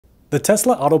The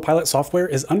Tesla Autopilot software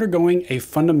is undergoing a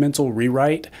fundamental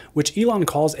rewrite, which Elon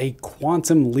calls a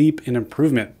quantum leap in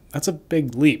improvement. That's a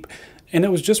big leap. And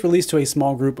it was just released to a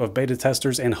small group of beta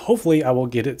testers, and hopefully I will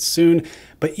get it soon.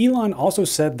 But Elon also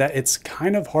said that it's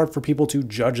kind of hard for people to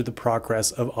judge the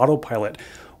progress of Autopilot.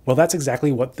 Well, that's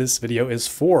exactly what this video is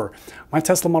for. My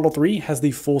Tesla Model 3 has the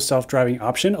full self-driving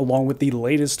option along with the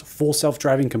latest full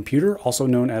self-driving computer, also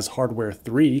known as Hardware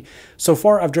 3. So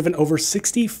far, I've driven over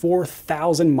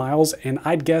 64,000 miles, and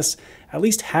I'd guess at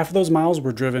least half of those miles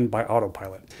were driven by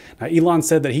Autopilot. Now, Elon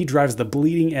said that he drives the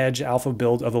bleeding edge alpha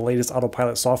build of the latest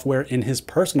Autopilot software in his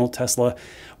personal Tesla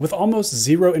with almost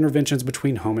zero interventions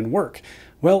between home and work.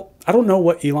 Well, I don't know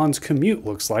what Elon's commute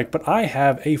looks like, but I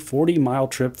have a 40-mile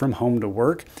trip from home to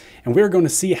work, and we're going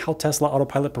to see how Tesla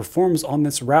Autopilot performs on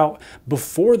this route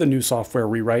before the new software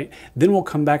rewrite. Then we'll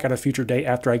come back at a future date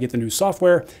after I get the new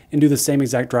software and do the same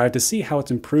exact drive to see how it's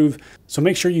improved. So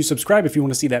make sure you subscribe if you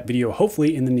want to see that video,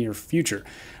 hopefully in the near future.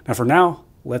 Now for now,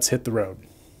 let's hit the road.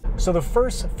 So the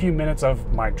first few minutes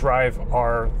of my drive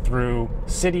are through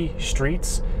city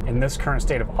streets in this current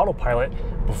state of Autopilot.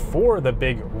 Before the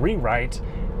big rewrite,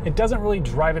 it doesn't really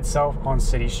drive itself on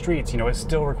city streets. You know, it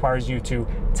still requires you to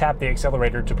tap the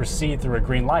accelerator to proceed through a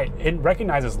green light. It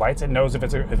recognizes lights. It knows if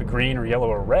it's a green or yellow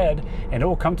or red, and it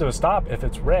will come to a stop if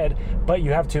it's red, but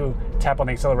you have to tap on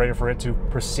the accelerator for it to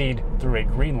proceed through a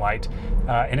green light.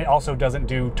 And it also doesn't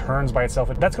do turns by itself.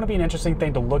 That's going to be an interesting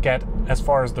thing to look at as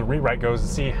far as the rewrite goes and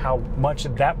see how much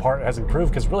that part has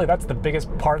improved, because really that's the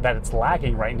biggest part that it's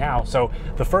lacking right now. So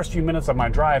the first few minutes of my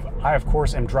drive, I of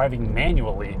course am driving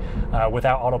manually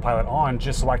without Autopilot on,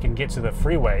 just so I can get to the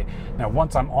freeway. Now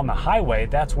once I'm on the highway,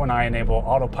 that's when I enable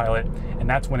Autopilot, and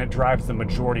that's when it drives the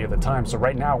majority of the time. So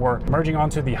right now we're merging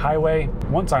onto the highway.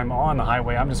 Once I'm on the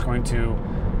highway, I'm just going to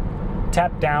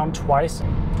tap down twice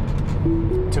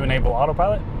to enable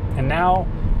Autopilot, and now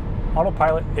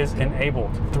Autopilot is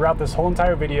enabled. Throughout this whole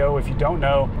entire video, if you don't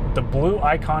know, the blue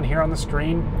icon here on the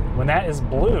screen, when that is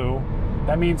blue,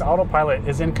 that means Autopilot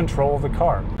is in control of the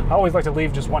car. I always like to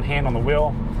leave just one hand on the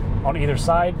wheel on either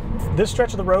side. This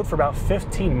stretch of the road for about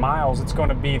 15 miles, it's going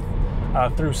to be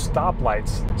through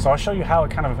stoplights. So I'll show you how it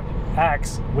kind of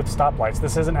acts with stoplights.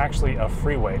 This isn't actually a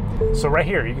freeway. So right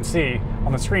here, you can see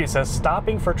on the screen, it says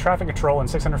stopping for traffic control in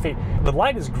 600 feet. The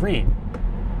light is green.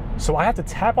 So I have to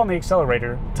tap on the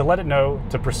accelerator to let it know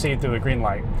to proceed through the green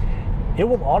light. It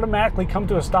will automatically come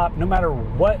to a stop no matter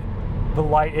what the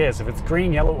light is, if it's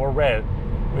green, yellow, or red.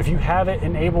 If you have it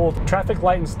enabled traffic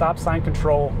light and stop sign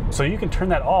control, so you can turn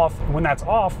that off. And when that's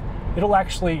off, it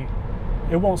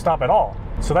won't stop at all.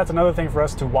 So that's another thing for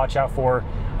us to watch out for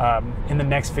in the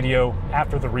next video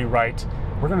after the rewrite.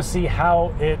 We're going to see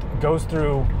how it goes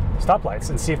through stoplights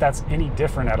and see if that's any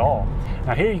different at all.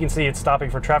 Now here you can see it's stopping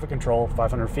for traffic control,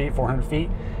 500 feet, 400 feet.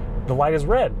 The light is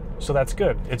red, so that's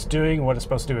good. It's doing what it's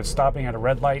supposed to do. It's stopping at a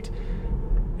red light,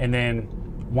 and then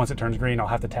once it turns green, I'll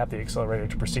have to tap the accelerator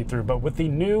to proceed through. But with the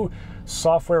new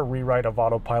software rewrite of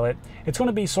Autopilot, it's going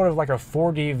to be sort of like a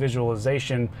 4D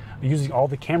visualization using all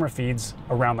the camera feeds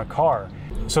around the car.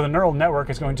 So the neural network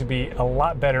is going to be a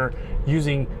lot better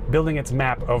building its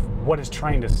map of what it's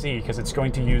trying to see, because it's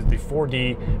going to use the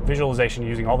 4D visualization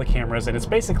using all the cameras, and it's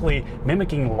basically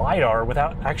mimicking LiDAR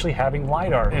without actually having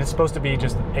LiDAR. And it's supposed to be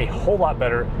just a whole lot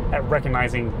better at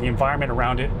recognizing the environment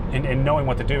around it and knowing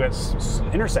what to do at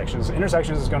intersections.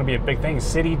 Intersections is going to be a big thing.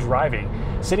 City driving.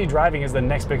 City driving is the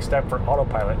next big step for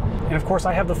Autopilot. And of course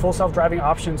I have the full self-driving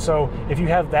option, so if you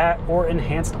have that or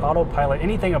enhanced Autopilot,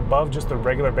 anything above just the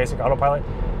regular basic Autopilot,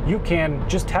 you can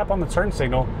just tap on the turn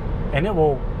signal and it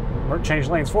will change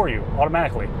lanes for you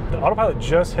automatically. The Autopilot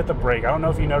just hit the brake. I don't know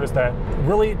if you noticed that.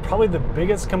 Really, probably the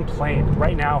biggest complaint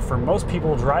right now for most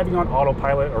people driving on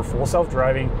Autopilot or full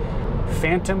self-driving,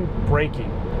 phantom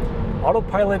braking.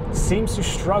 Autopilot seems to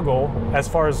struggle as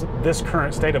far as this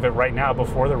current state of it right now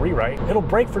before the rewrite. It'll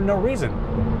brake for no reason.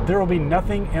 There will be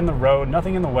nothing in the road,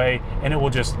 nothing in the way, and it will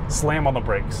just slam on the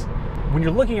brakes. When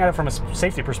you're looking at it from a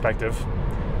safety perspective,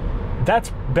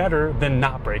 that's better than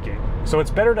not braking. So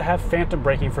it's better to have phantom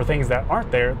braking for things that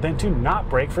aren't there than to not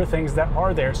brake for things that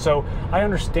are there. So I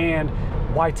understand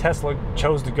why Tesla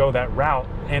chose to go that route,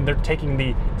 and they're taking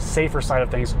the safer side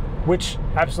of things, which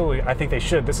absolutely I think they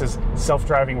should. This is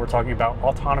self-driving. We're talking about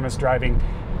autonomous driving,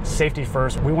 safety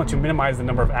first. We want to minimize the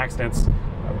number of accidents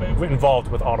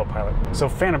involved with Autopilot. So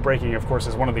phantom braking, of course,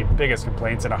 is one of the biggest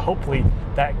complaints, and hopefully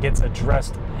that gets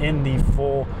addressed in the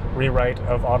full rewrite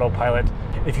of Autopilot.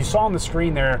 If you saw on the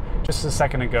screen there just a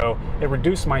second ago, it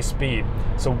reduced my speed.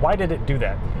 So why did it do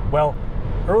that? Well,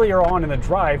 earlier on in the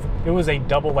drive, it was a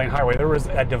double lane highway. There was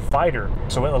a divider.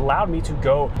 So it allowed me to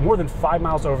go more than 5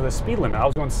 miles over the speed limit. I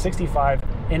was going 65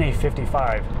 in a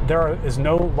 55. There is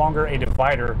no longer a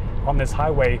divider on this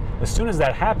highway. As soon as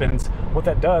that happens, what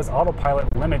that does,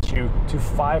 Autopilot limits you to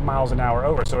 5 miles an hour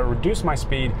over. So it reduced my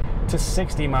speed to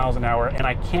 60 miles an hour, and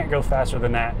I can't go faster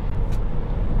than that.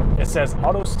 It says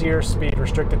auto steer speed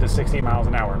restricted to 60 miles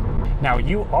an hour. Now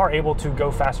you are able to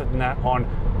go faster than that on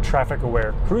traffic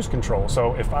aware cruise control.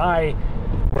 So if I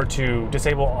were to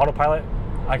disable Autopilot,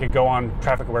 I could go on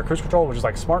traffic aware cruise control, which is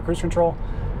like smart cruise control,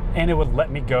 and it would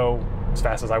let me go as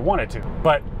fast as I wanted to.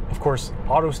 But of course,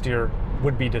 auto steer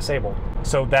would be disabled.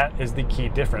 So that is the key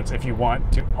difference. If you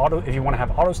want to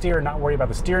have auto steer and not worry about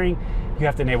the steering, you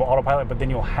have to enable Autopilot, but then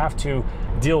you'll have to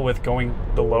deal with going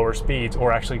the lower speeds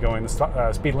or actually going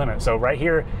the speed limit. So right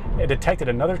here, it detected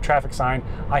another traffic sign.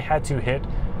 I had to hit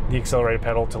the accelerator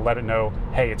pedal to let it know,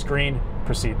 hey, it's green,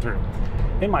 proceed through.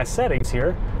 In my settings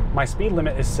here, my speed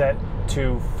limit is set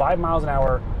to 5 miles an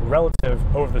hour relative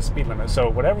over the speed limit. So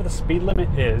whatever the speed limit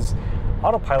is,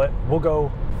 Autopilot will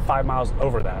go 5 miles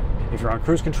over that. If you're on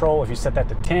cruise control, if you set that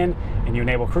to 10 and you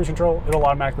enable cruise control, it'll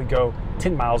automatically go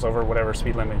 10 miles over whatever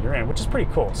speed limit you're in, which is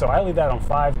pretty cool. So I leave that on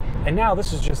 5. And now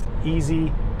this is just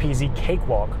easy peasy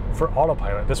cakewalk for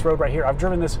Autopilot. This road right here, I've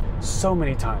driven this so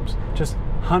many times, just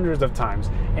hundreds of times,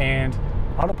 and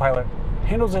Autopilot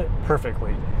handles it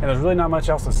perfectly. And there's really not much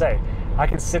else to say. I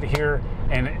can sit here,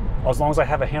 and as long as I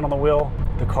have a hand on the wheel,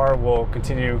 the car will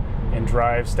continue and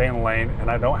drive, stay in the lane, and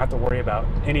I don't have to worry about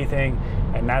anything.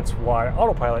 And that's why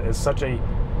Autopilot is such a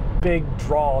big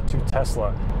draw to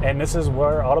Tesla. And this is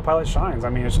where Autopilot shines. I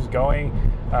mean, it's just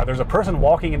going, there's a person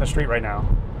walking in the street right now,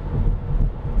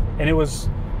 and it was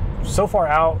so far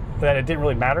out that it didn't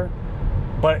really matter.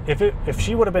 But if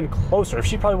she would have been closer, if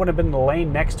she probably would have been in the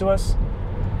lane next to us,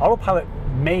 Autopilot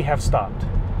may have stopped.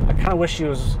 I kind of wish she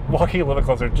was walking a little bit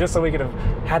closer, just so we could have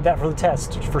had that for the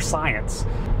test, for science.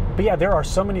 But yeah, there are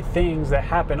so many things that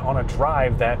happen on a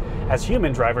drive that as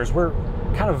human drivers, we're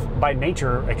kind of by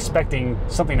nature expecting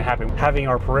something to happen, having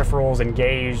our peripherals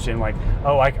engaged and like,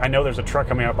 oh, I know there's a truck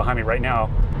coming up behind me right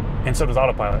now, and so does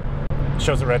Autopilot. It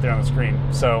shows it right there on the screen.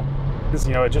 So this,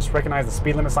 it just recognized the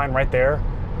speed limit sign right there,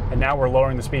 and now we're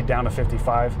lowering the speed down to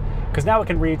 55, because now it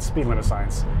can read speed limit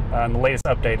signs. In the latest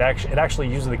update, it actually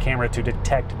uses the camera to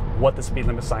detect what the speed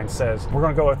limit sign says. We're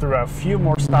going to go through a few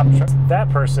more stop checks. That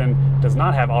person does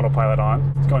not have Autopilot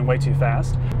on. It's going way too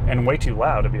fast and way too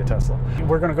loud to be a Tesla.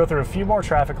 We're going to go through a few more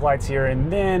traffic lights here,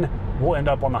 and then we'll end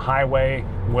up on the highway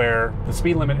where the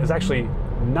speed limit is actually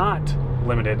not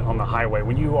limited on the highway.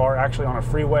 When you are actually on a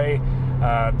freeway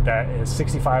that is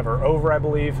 65 or over, I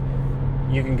believe,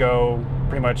 you can go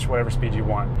pretty much whatever speed you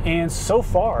want. And so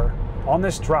far on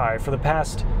this drive, for the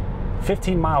past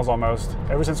 15 miles almost,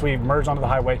 ever since we merged onto the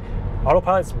highway,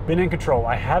 Autopilot's been in control.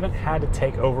 I haven't had to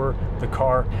take over the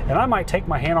car, and I might take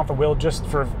my hand off the wheel just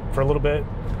for a little bit.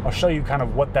 I'll show you kind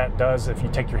of what that does if you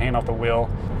take your hand off the wheel.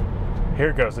 Here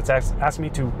it goes. It's asked me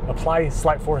to apply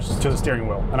slight force to the steering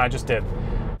wheel, and I just did.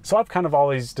 So I've kind of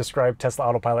always described Tesla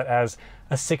Autopilot as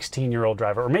a 16-year-old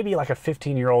driver, or maybe like a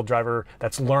 15-year-old driver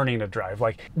that's learning to drive.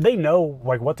 Like, they know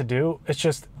like what to do. It's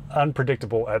just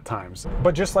unpredictable at times.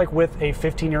 But just like with a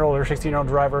 15-year-old or 16-year-old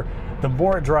driver, the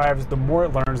more it drives, the more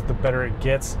it learns, the better it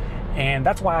gets. And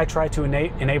that's why I try to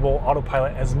enable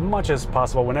Autopilot as much as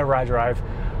possible whenever I drive,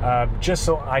 just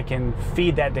so I can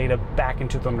feed that data back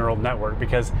into the neural network,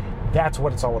 because that's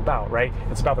what it's all about, right?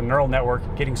 It's about the neural network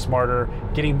getting smarter,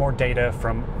 getting more data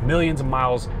from millions of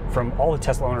miles from all the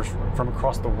Tesla owners from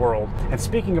across the world. And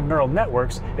speaking of neural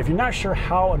networks, if you're not sure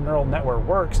how a neural network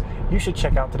works, you should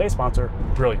check out today's sponsor,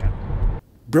 Brilliant.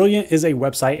 Brilliant is a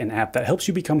website and app that helps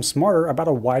you become smarter about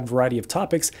a wide variety of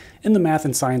topics in the math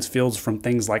and science fields, from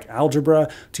things like algebra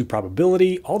to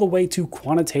probability, all the way to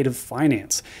quantitative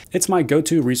finance. It's my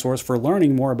go-to resource for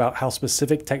learning more about how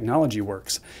specific technology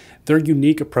works. Their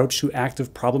unique approach to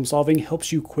active problem solving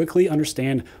helps you quickly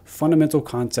understand fundamental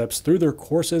concepts through their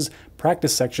courses,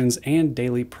 practice sections, and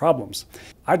daily problems.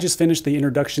 I just finished the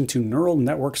Introduction to Neural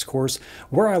Networks course,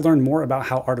 where I learned more about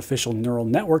how artificial neural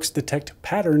networks detect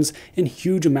patterns in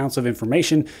huge amounts of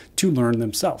information to learn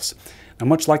themselves. Now,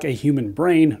 much like a human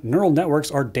brain, neural networks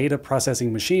are data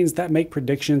processing machines that make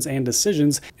predictions and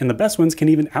decisions, and the best ones can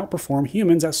even outperform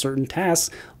humans at certain tasks,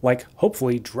 like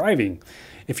hopefully driving.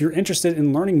 If you're interested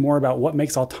in learning more about what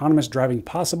makes autonomous driving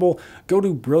possible, go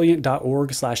to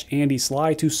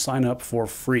brilliant.org/AndySly to sign up for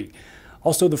free.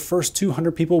 Also, the first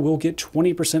 200 people will get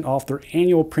 20% off their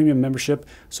annual premium membership,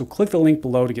 so click the link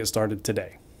below to get started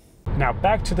today. Now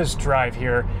back to this drive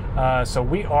here. So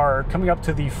we are coming up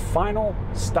to the final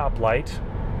stoplight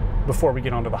before we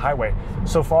get onto the highway.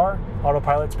 So far,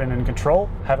 Autopilot's been in control,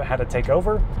 haven't had to take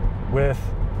over. With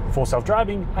full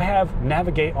self-driving, I have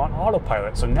navigate on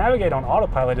autopilot. So navigate on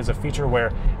autopilot is a feature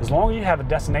where as long as you have a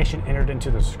destination entered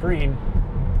into the screen,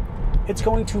 it's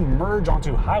going to merge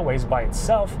onto highways by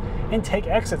itself and take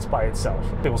exits by itself.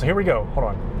 So here we go, hold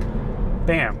on.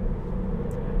 Bam.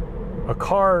 A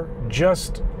car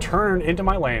just turned into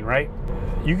my lane, right?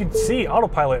 You can see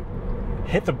autopilot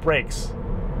hit the brakes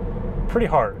pretty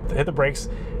hard. Hit the brakes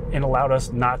and allowed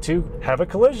us not to have a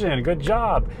collision. Good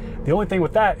job. The only thing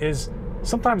with that is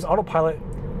sometimes autopilot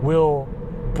will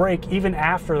brake even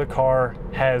after the car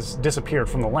has disappeared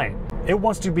from the lane. It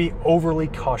wants to be overly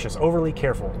cautious, overly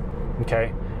careful,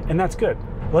 okay? And that's good.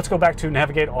 Let's go back to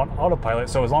navigate on autopilot.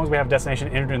 So as long as we have destination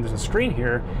entered into the screen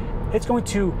here, it's going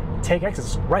to take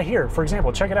exits right here. For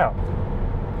example, check it out.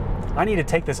 I need to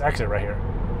take this exit right here.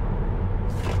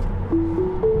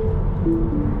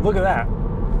 Look at that.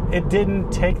 It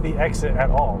didn't take the exit at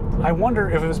all. I wonder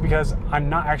if it was because I'm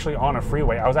not actually on a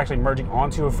freeway. I was actually merging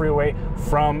onto a freeway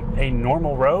from a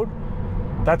normal road.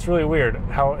 That's really weird.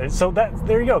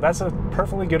 There you go. That's a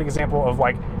perfectly good example of,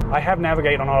 like, I have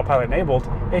navigate on autopilot enabled.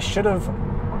 It should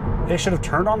have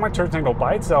turned on my turn signal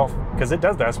by itself, because it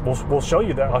does that. We'll show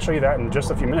you that. I'll show you that in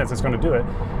just a few minutes. It's going to do it.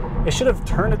 It should have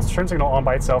turned its turn signal on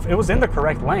by itself. It was in the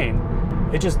correct lane.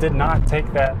 It just did not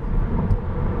take that.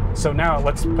 So now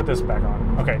let's put this back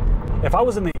on. Okay, if I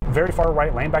was in the very far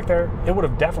right lane back there, it would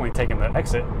have definitely taken the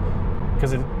exit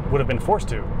because it would have been forced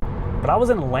to. But I was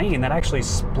in a lane that actually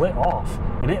split off,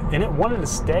 and it wanted to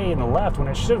stay in the left when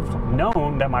it should have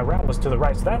known that my route was to the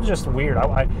right. So that was just weird.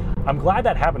 I'm glad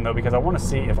that happened though, because I want to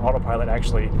see if autopilot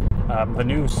actually, the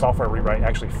new software rewrite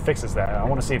actually fixes that. I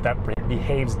want to see if that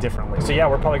behaves differently. So yeah,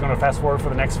 we're probably going to fast forward for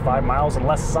the next 5 miles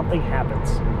unless something happens.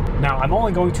 Now I'm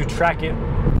only going to track it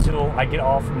until I get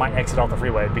off my exit off the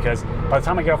freeway, because by the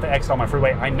time I get off the exit on my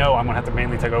freeway, I know I'm going to have to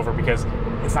manually take over, because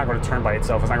it's not going to turn by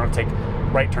itself. It's not going to take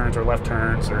right turns or left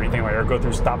turns or anything like that, or go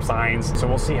through stop signs. So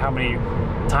we'll see how many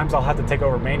times I'll have to take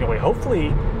over manually. Hopefully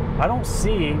I don't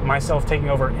see myself taking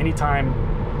over anytime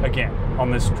again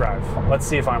on this drive. Let's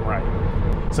see if I'm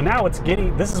right. So now it's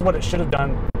getting, this is what it should have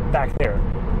done back there.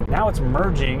 Now it's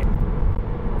merging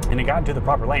and it got into the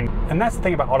proper lane. And that's the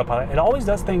thing about autopilot. It always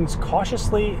does things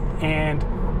cautiously and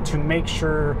to make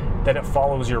sure that it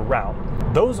follows your route.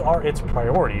 Those are its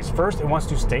priorities. First, it wants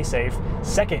to stay safe.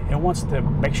 Second, it wants to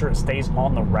make sure it stays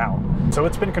on the route. So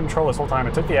it's been in control this whole time.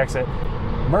 It took the exit,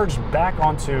 merged back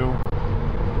onto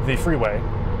the freeway.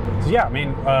 So yeah, I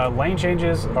mean, lane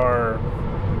changes are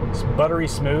buttery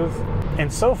smooth.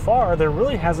 And so far, there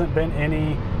really hasn't been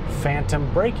any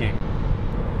phantom braking.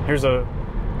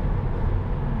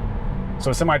 So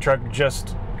a semi-truck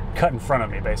just cut in front of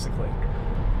me, basically.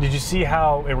 Did you see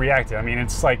how it reacted? I mean,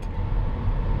 it's like,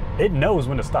 it knows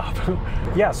when to stop.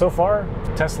 Yeah, so far,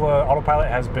 Tesla Autopilot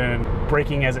has been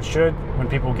braking as it should when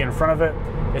people get in front of it.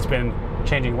 It's been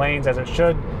changing lanes as it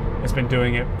should. It's been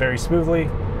doing it very smoothly.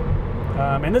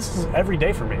 And this is every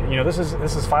day for me. You know, this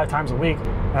is 5 times a week.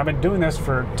 And I've been doing this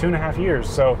for 2.5 years.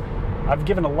 So I've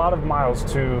given a lot of miles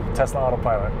to Tesla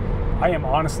Autopilot. I am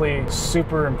honestly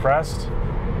super impressed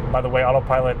by the way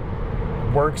Autopilot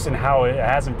works and how it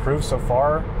has improved so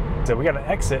far. So we got an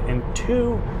exit in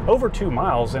over 2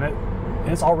 miles, and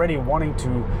it's already wanting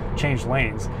to change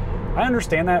lanes. I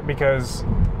understand that because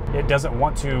it doesn't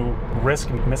want to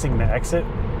risk missing the exit.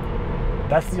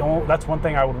 That's one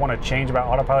thing I would want to change about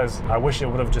Autopilot. Is I wish it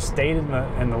would have just stayed in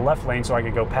the left lane so I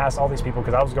could go past all these people,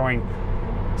 because I was going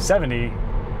 70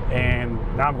 and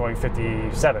now I'm going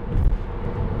 57.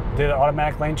 Did an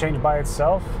automatic lane change by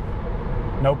itself?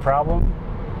 No problem.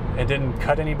 It didn't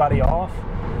cut anybody off.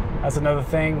 That's another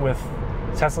thing with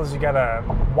Teslas. You gotta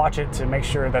watch it to make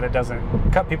sure that it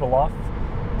doesn't cut people off.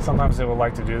 Sometimes it would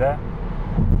like to do that.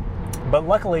 But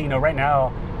luckily, you know, right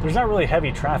now, there's not really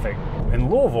heavy traffic. In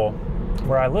Louisville,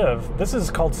 where I live, this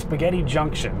is called Spaghetti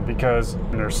Junction, because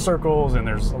there's circles and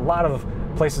there's a lot of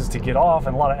places to get off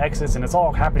and a lot of exits, and it's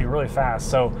all happening really fast.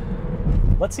 So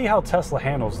let's see how Tesla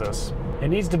handles this. It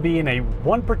needs to be in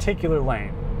one particular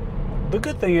lane. The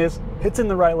good thing is, it's in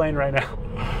the right lane right now.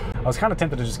 I was kind of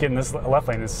tempted to just get in this left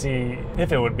lane and see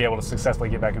if it would be able to successfully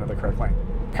get back into the correct lane.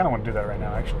 I kind of want to do that right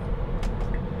now, actually.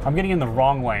 I'm getting in the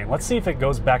wrong lane. Let's see if it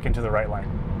goes back into the right lane.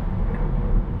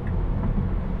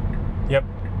 Yep,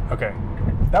 okay.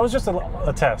 That was just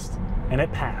a test, and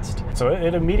it passed. So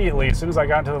it immediately, as soon as I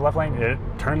got into the left lane, it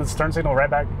turned the turn signal right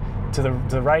back to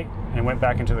the right and went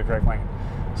back into the correct lane.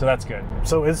 So that's good.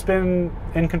 So it's been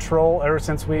in control ever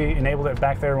since we enabled it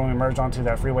back there when we merged onto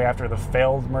that freeway after the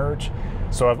failed merge.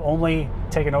 So I've only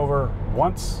taken over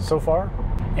once so far.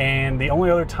 And the only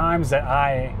other times that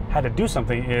I had to do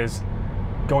something is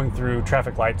going through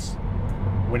traffic lights.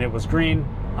 When it was green,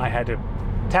 I had to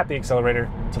tap the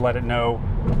accelerator to let it know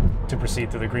to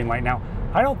proceed through the green light. Now,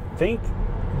 I don't think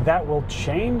that will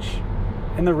change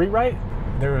in the rewrite.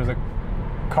 There was a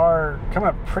car coming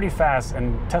up pretty fast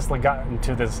and Tesla got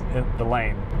into the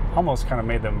lane. Almost kind of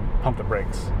made them pump the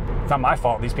brakes. It's not my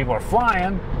fault, these people are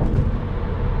flying.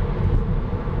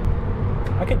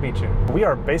 I could beat you. We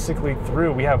are basically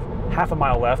through. We have half a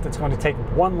mile left. It's going to take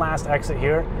one last exit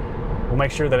here. We'll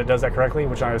make sure that it does that correctly,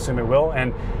 which I assume it will.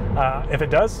 And if it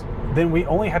does, then we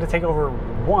only had to take over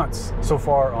once so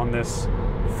far on this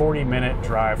 45-minute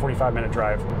drive,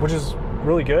 which is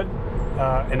really good.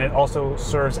 And it also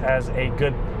serves as a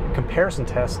good comparison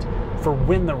test for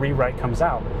when the rewrite comes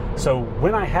out. So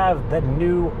when I have that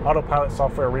new Autopilot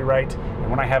software rewrite,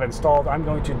 and when I have it installed, I'm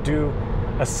going to do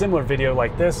a similar video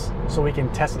like this so we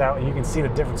can test it out and you can see the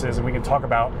differences and we can talk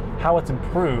about how it's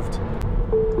improved.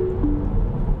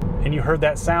 And you heard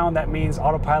that sound, that means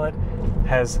Autopilot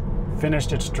has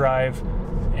finished its drive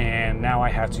and now I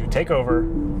have to take over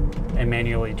and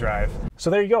manually drive. So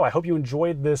there you go. I hope you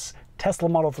enjoyed this Tesla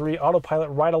Model 3 Autopilot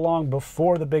ride along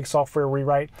before the big software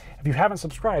rewrite. If you haven't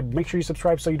subscribed, make sure you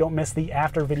subscribe so you don't miss the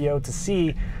after video to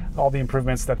see all the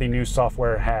improvements that the new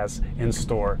software has in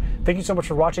store. Thank you so much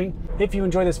for watching. If you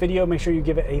enjoyed this video, make sure you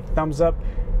give it a thumbs up.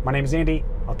 My name is Andy.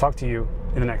 I'll talk to you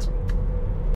in the next one.